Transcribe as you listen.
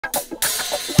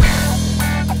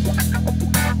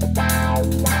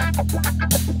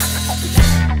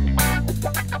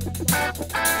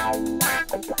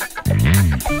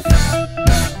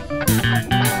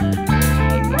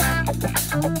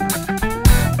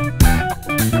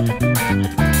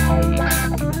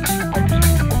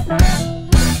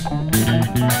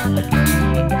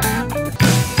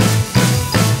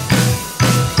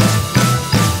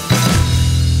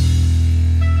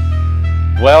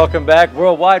Welcome back,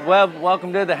 World Wide Web.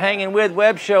 Welcome to the Hangin With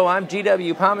Web Show. I'm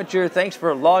GW Pomichter. Thanks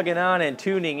for logging on and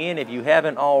tuning in. If you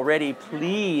haven't already,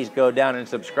 please go down and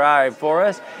subscribe for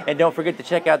us. And don't forget to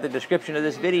check out the description of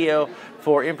this video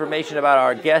for information about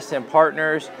our guests and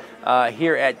partners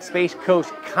here at Space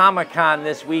Coast Comic-Con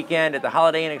this weekend at the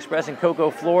Holiday Inn Express in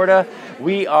Cocoa, Florida.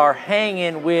 We are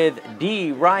hanging with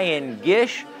D. Ryan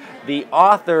Gish, the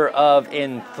author of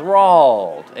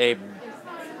Enthralled.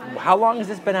 How long has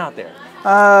this been out there?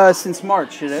 Since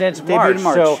March. Since March.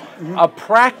 So a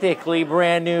practically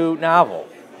brand new novel.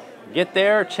 Get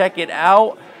there, check it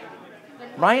out.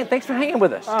 Ryan, thanks for hanging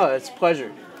with us. Oh, it's a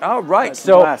pleasure. All right,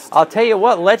 so I'll tell you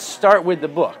what, let's start with the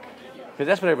book, because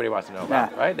that's what everybody wants to know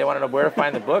about, right? They want to know where to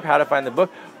find the book, how to find the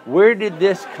book. Where did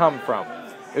this come from?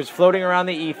 It was floating around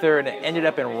the ether and it ended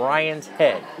up in Ryan's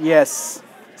head. Yes.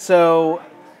 So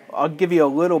I'll give you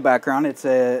a little background. It's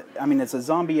a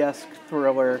zombie-esque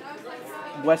thriller,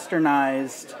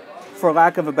 westernized, for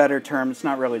lack of a better term. It's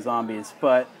not really zombies,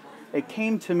 but it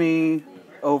came to me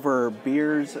over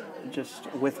beers,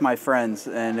 just with my friends,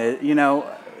 and it, you know,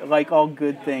 like all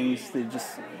good things, they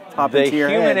just pop into your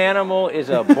head. The human animal is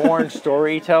a born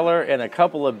storyteller, and a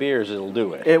couple of beers it'll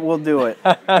do it. It will do it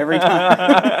every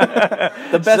time.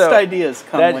 The best ideas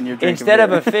come when you're drinking instead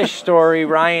beer. of a fish story,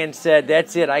 Ryan said,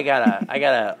 "That's it. I got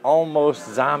a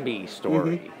almost zombie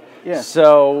story." Yeah.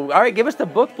 So, all right, give us the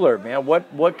book blurb, man.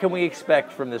 What can we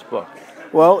expect from this book?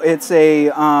 Well, it's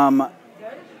a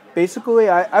basically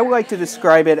I would like to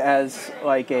describe it as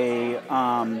like a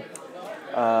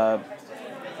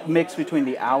mix between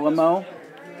the Alamo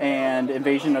and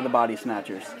Invasion of the Body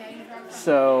Snatchers.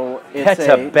 So it's That's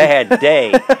a bad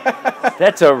day.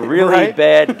 That's a really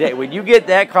bad day. When you get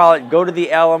that call, go to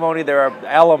the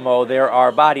Alamo. There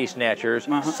are body snatchers.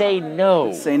 Say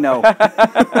no. Say no.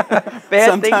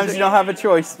 Sometimes you don't have a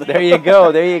choice. Though. There you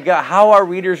go. There you go. How are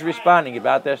readers responding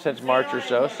about this since March or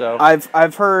so?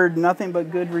 I've heard nothing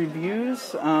but good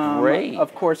reviews. Great.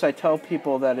 Of course, I tell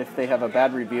people that if they have a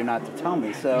bad review, not to tell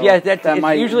me. So yeah, that's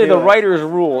usually the writer's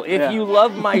rule. If you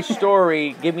love my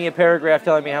story, give me a paragraph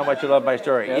telling me how much you love my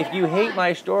story. Yep. If you hate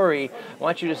my story, I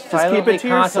want you to silently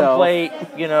contemplate,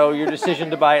 you know, your decision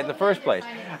to buy it in the first place.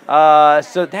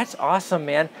 So that's awesome,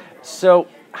 man. So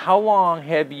how long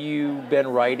have you been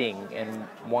writing and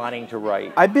wanting to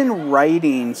write? I've been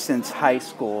writing since high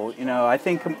school. You know, I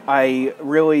think I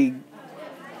really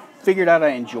figured out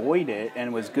I enjoyed it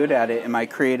and was good at it in my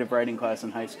creative writing class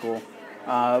in high school.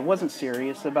 Wasn't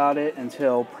serious about it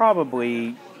until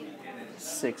probably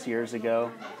 6 years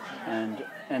ago, and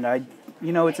I,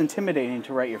 you know, it's intimidating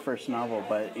to write your first novel,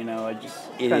 but you know, I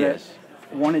just kind of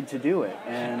wanted to do it,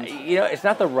 and you know, it's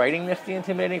not the writing that's the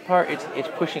intimidating part. It's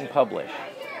pushing publish.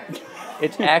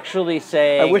 It's actually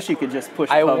saying, I wish you could just push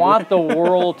I publish. want the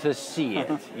world to see it,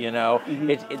 you know.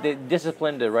 It's the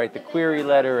discipline to write the query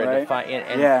letter and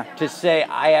to say,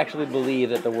 I actually believe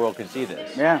that the world can see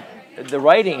this. Yeah. The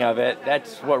writing of it,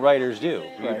 that's what writers do.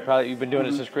 You've been doing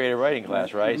it since creative writing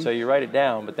class, right? So you write it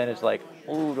down, but then it's like,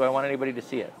 oh, do I want anybody to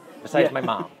see it? Besides my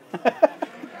mom.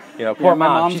 You know, poor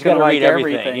mom, she's got to read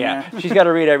everything. She's got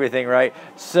to read everything, right?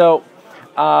 So,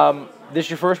 this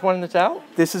your first one that's out?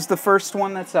 This is the first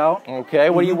one that's out. Okay,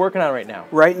 what are you working on right now?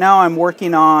 Right now I'm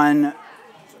working on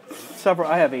several.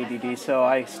 I have ADD, so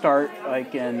I start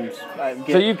like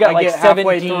so you've got like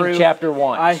 17 chapter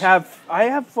ones. I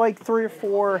have like 3 or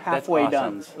 4 halfway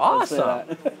done.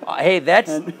 Awesome. Hey,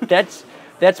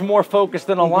 that's more focused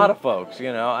than a lot of folks.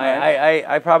 You know,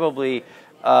 I probably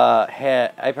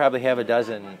have a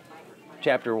dozen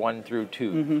chapter 1 through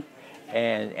 2.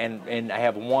 And I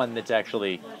have one that's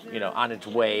actually, you know, on its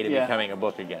way to becoming a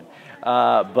book again.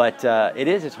 But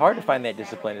it's hard to find that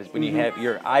discipline. Is when you have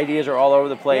your ideas are all over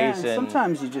the place. And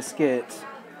sometimes you just get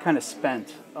kind of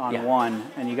spent on one,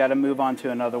 and you got to move on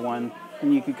to another one,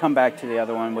 and you can come back to the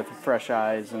other one with fresh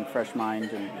eyes and fresh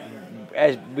mind. And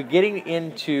as getting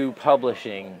into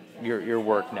publishing your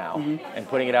work now and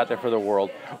putting it out there for the world,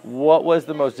 what was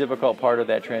the most difficult part of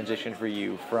that transition for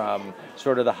you from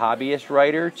sort of the hobbyist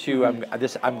writer to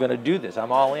I'm going to do this,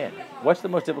 I'm all in? What's the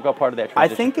most difficult part of that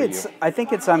transition I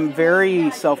think it's I'm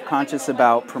very self-conscious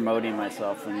about promoting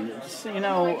myself, and just, you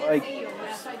know, like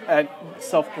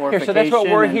self-glorification. So that's what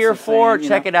we're here for.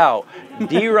 Check it out.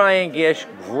 D. Ryan Gish,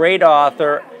 great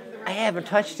author. I haven't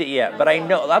touched it yet, but I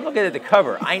know, I'm looking at the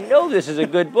cover. I know this is a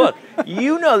good book.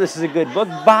 You know this is a good book.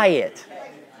 Buy it.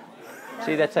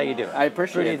 See, that's how you do it. I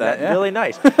appreciate that. Yeah. Really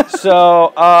nice.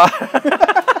 So,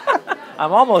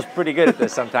 I'm almost pretty good at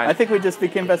this sometimes. I think we just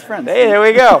became best friends. Hey, there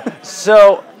we go.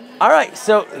 So, all right.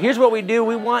 So here's what we do.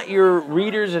 We want your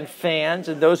readers and fans,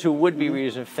 and those who would be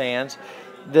readers and fans.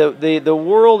 The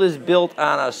world is built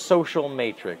on a social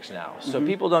matrix now. So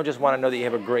people don't just want to know that you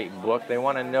have a great book. They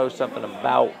want to know something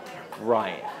about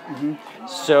Ryan.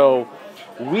 So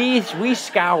we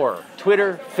scour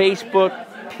Twitter, Facebook,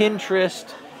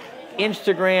 Pinterest,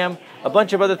 Instagram, a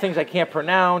bunch of other things I can't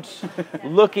pronounce,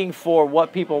 looking for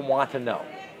what people want to know.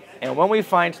 And when we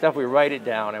find stuff, we write it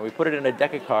down and we put it in a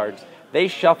deck of cards. They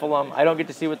shuffle them. I don't get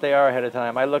to see what they are ahead of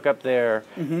time. I look up there,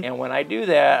 and when I do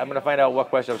that, I'm going to find out what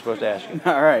question I'm supposed to ask you.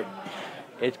 All right.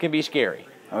 It can be scary.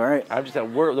 All right. I'm just the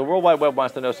World Wide Web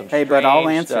wants to know some strange but I'll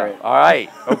answer stuff. it. All right.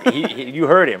 Okay, you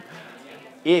heard him.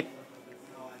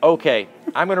 Okay,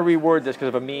 I'm going to reword this because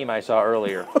of a meme I saw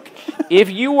earlier. Okay. If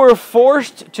you were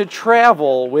forced to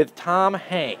travel with Tom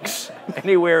Hanks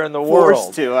anywhere in the world.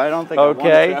 Forced to. I don't think I want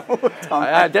to travel with Tom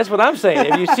Hanks. That's what I'm saying.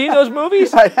 Have you seen those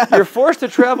movies? I have. You're forced to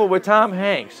travel with Tom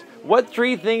Hanks. What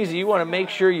 3 things do you want to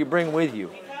make sure you bring with you?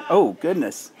 Oh,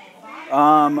 goodness.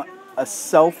 A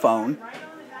cell phone.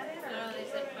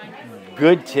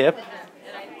 Good tip.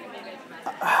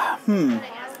 To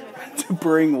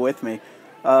bring with me.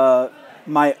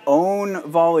 My own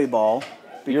volleyball,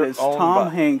 because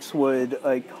Tom Hanks would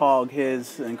like hog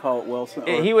his and call it Wilson.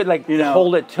 Or, he would like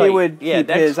hold it tight. He would keep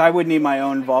his. I would need my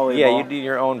own volleyball. Yeah, you'd need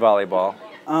your own volleyball.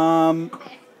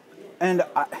 And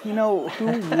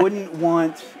who wouldn't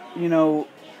want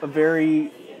a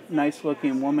very nice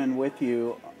looking woman with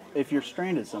you if you're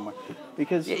stranded somewhere?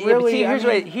 Because really,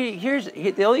 here's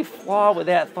the only flaw with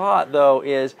that thought though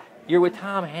is you're with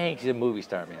Tom Hanks. He's a movie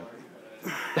star, man.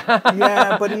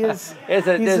 Yeah, but he's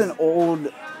an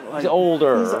old. He's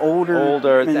older. He's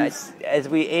older. As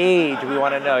we age, we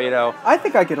want to know. I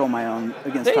think I could hold my own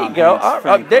against Tom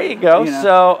Hanks. There you go.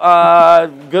 So,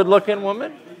 good-looking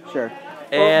woman. Sure.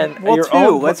 And well,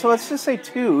 2. Let's just say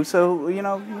 2. So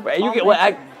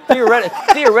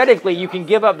theoretically, you can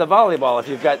give up the volleyball if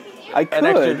you've got an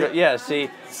extra. Yeah. See,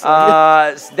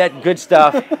 that good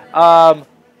stuff.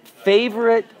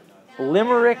 Favorite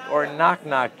limerick or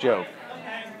knock-knock joke?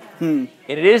 And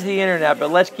it is the internet,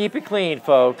 but let's keep it clean,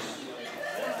 folks.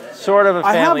 Sort of a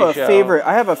family show.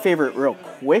 I have a favorite real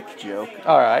quick joke.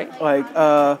 All right. Like,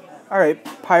 all right,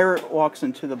 pirate walks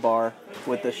into the bar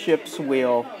with the ship's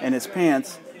wheel in his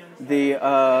pants. The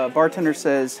bartender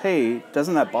says, "Hey,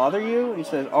 doesn't that bother you?" He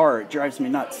says, it drives me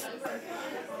nuts."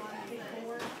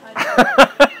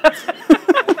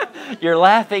 You're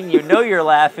laughing. You know you're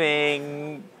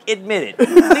laughing. Admit it.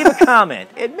 Leave a comment.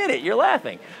 Admit it. You're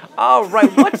laughing. All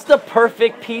right. What's the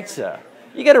perfect pizza?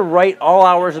 You got to write all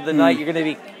hours of the night. You're going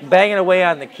to be banging away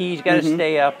on the keys. You got to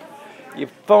stay up. You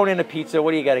phone in a pizza.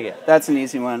 What do you got to get? That's an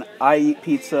easy one. I eat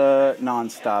pizza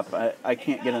nonstop. I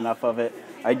can't get enough of it.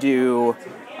 I do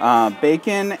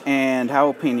bacon and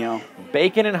jalapeno.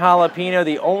 Bacon and jalapeno.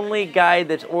 The only guy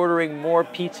that's ordering more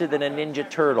pizza than a Ninja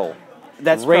Turtle.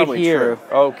 That's right probably here.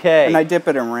 True. Okay. And I dip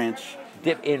it in ranch.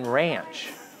 Dip in ranch.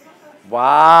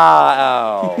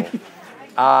 Wow.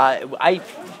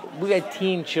 We got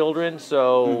teen children,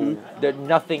 so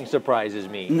nothing surprises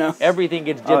me. No. Everything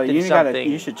gets dipped in something.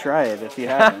 You should try it if you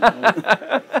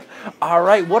haven't. All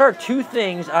right. What are 2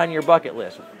 things on your bucket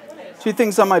list? 2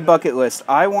 things on my bucket list.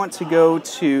 I want to go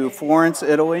to Florence,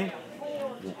 Italy.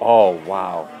 Oh,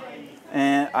 wow.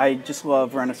 And I just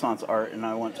love Renaissance art, and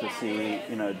I want to see,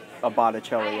 a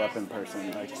Botticelli up in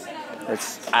person. That's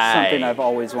something I've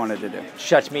always wanted to do.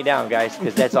 Shuts me down, guys,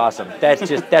 because that's awesome.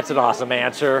 That's an awesome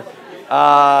answer.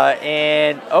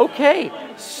 And okay,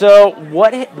 so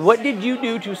what did you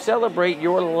do to celebrate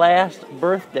your last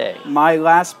birthday? My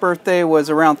last birthday was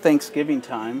around Thanksgiving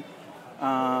time.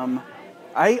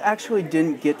 I actually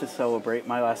didn't get to celebrate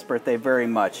my last birthday very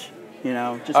much.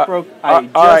 Broke. My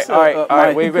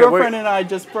girlfriend and I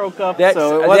just broke up,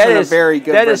 so it wasn't a very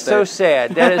good birthday. That is so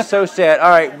sad. That is so sad. All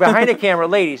right, behind the camera,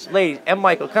 ladies, and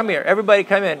Michael, come here. Everybody,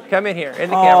 come in here, in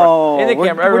the camera,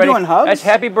 everybody. We're doing hugs? That's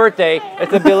happy birthday.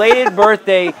 It's a belated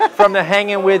birthday from the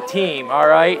Hangin' With team. All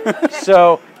right,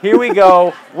 so here we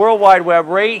go. World Wide Web,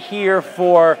 right here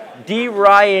for D.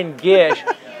 Ryan Gish.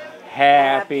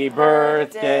 Happy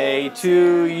birthday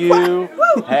to you.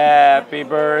 Happy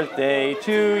birthday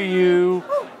to you.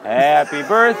 Happy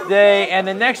birthday. And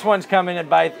the next one's coming in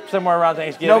by somewhere around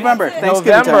Thanksgiving. November.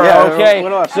 Thanksgiving time. Yeah, okay.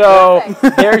 So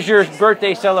there's your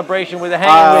birthday celebration with the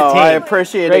Hangin' With team. I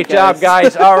appreciate it, Great job,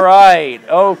 guys. All right.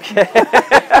 Okay.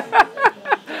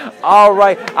 All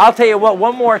right. I'll tell you what,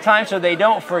 one more time so they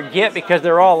don't forget, because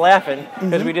they're all laughing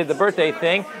because we did the birthday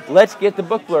thing. Let's get the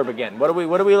book blurb again. What are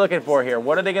we looking for here?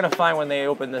 What are they going to find when they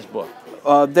open this book?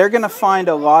 They're going to find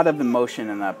a lot of emotion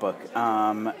in that book.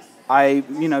 I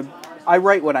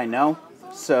write what I know,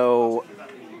 so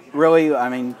really, I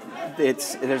mean,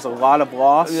 there's a lot of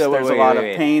loss, there's a lot of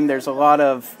pain, there's a lot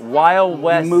of Wild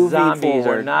West zombies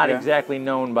are not exactly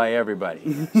known by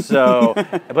everybody. So,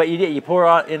 but you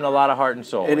pour in a lot of heart and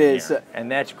soul. It is, here, and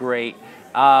that's great.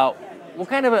 What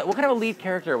kind of a lead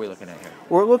character are we looking at here?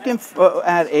 We're looking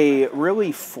at a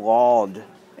really flawed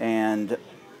and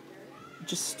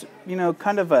just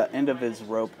kind of a end of his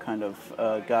rope kind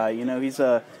of guy.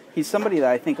 He's somebody that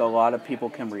I think a lot of people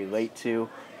can relate to.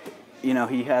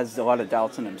 He has a lot of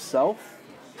doubts in himself,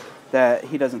 that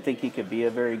he doesn't think he could be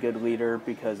a very good leader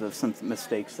because of some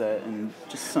mistakes and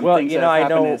just some things that have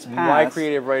happened in his past. My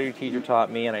creative writing teacher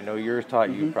taught me, and I know yours taught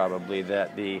you probably,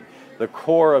 that the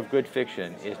core of good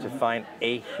fiction is to find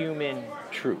a human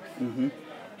truth.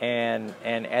 And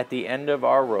at the end of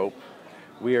our rope,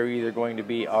 we are either going to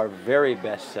be our very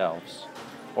best selves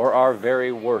or our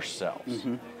very worst selves.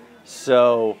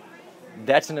 So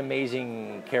that's an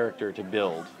amazing character to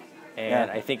build.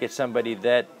 And I think it's somebody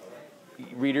that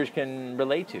readers can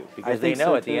relate to, because they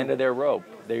know at the end of their rope,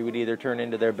 they would either turn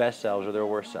into their best selves or their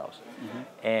worst selves.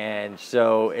 And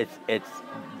so it's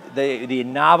the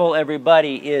novel,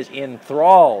 everybody, is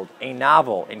Enthralled, a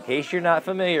novel. In case you're not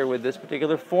familiar with this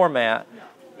particular format,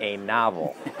 a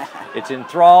novel. It's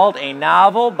Enthralled, a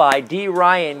novel by D.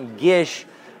 Ryan Gish.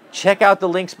 Check out the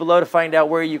links below to find out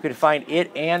where you can find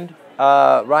it and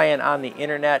Ryan on the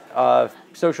internet,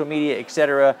 social media,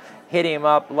 etc. Hit him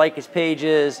up, like his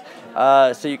pages,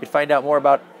 so you can find out more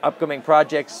about upcoming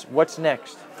projects. What's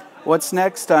next? What's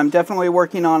next? I'm definitely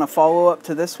working on a follow-up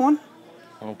to this one.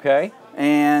 Okay.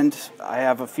 And I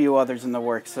have a few others in the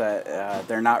works that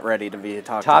they're not ready to be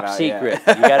talked about Top secret.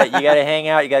 Yet. you gotta hang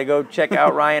out. You gotta go check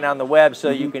out Ryan on the web so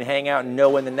you can hang out and know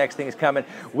when the next thing is coming.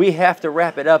 We have to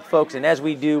wrap it up, folks. And as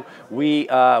we do, we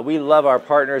love our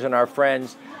partners and our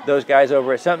friends. Those guys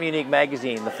over at Something Unique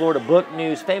Magazine, the Florida Book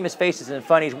News, Famous Faces and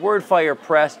Funnies, Wordfire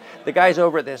Press, the guys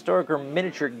over at the Historical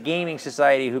Miniature Gaming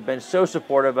Society who've been so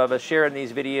supportive of us sharing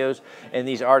these videos and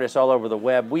these artists all over the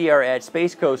web. We are at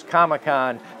Space Coast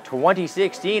Comic-Con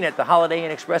 2016 at the Holiday Inn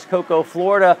Express, Cocoa,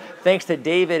 Florida. Thanks to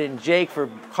David and Jake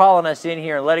for calling us in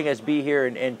here and letting us be here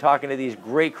and talking to these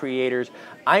great creators.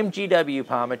 I'm GW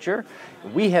Pomichter.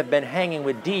 We have been hanging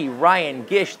with D. Ryan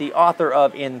Gish, the author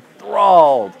of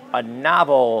Enthralled, a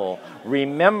novel.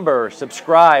 Remember,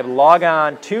 subscribe, log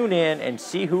on, tune in, and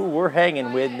see who we're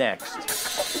hanging with next.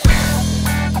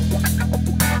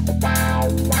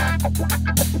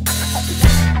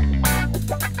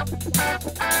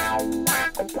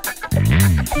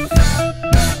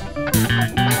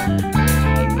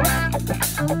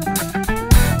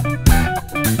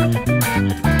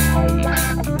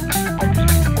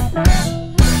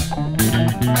 We'll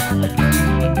be right back.